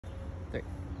3.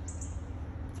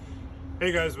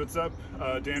 Hey guys, what's up?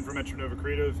 Dan from Metro Nova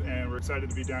Creative, and we're excited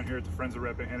to be down here at the Friends of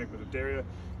Rappahannock with Daria,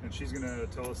 and she's going to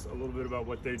tell us a little bit about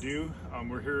what they do.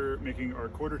 We're here making our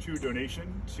Q2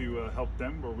 donation to help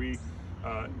them, where we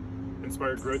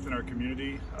inspire growth in our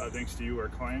community thanks to you, our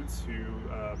clients, who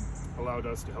allowed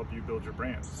us to help you build your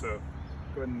brand. So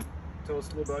go ahead and tell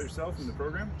us a little about yourself and the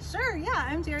program. Sure, yeah,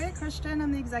 I'm Daria Christian.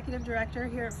 I'm the executive director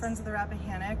here at Friends of the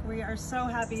Rappahannock. We are so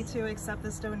happy to accept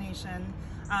this donation.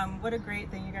 What a great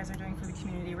thing you guys are doing for the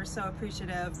community. We're so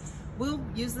appreciative. We'll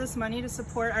use this money to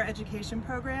support our education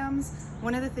programs.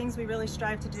 One of the things we really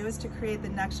strive to do is to create the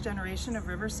next generation of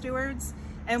river stewards.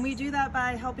 And we do that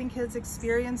by helping kids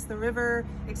experience the river,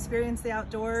 experience the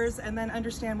outdoors, and then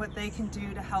understand what they can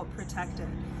do to help protect it.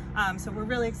 So we're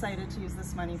really excited to use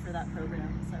this money for that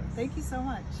program. So thank you so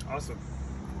much. Awesome.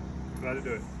 Glad to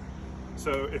do it.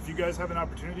 So if you guys have an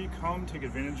opportunity, come take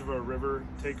advantage of our river,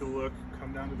 take a look,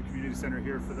 come down to the community center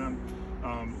here for them,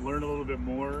 learn a little bit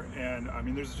more. And I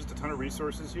mean, there's just a ton of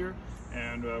resources here,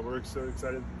 and we're so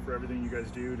excited for everything you guys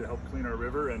do to help clean our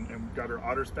river, and got our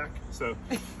otters back. So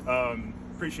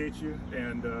appreciate you,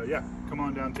 and yeah, come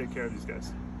on down, take care of these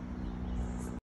guys.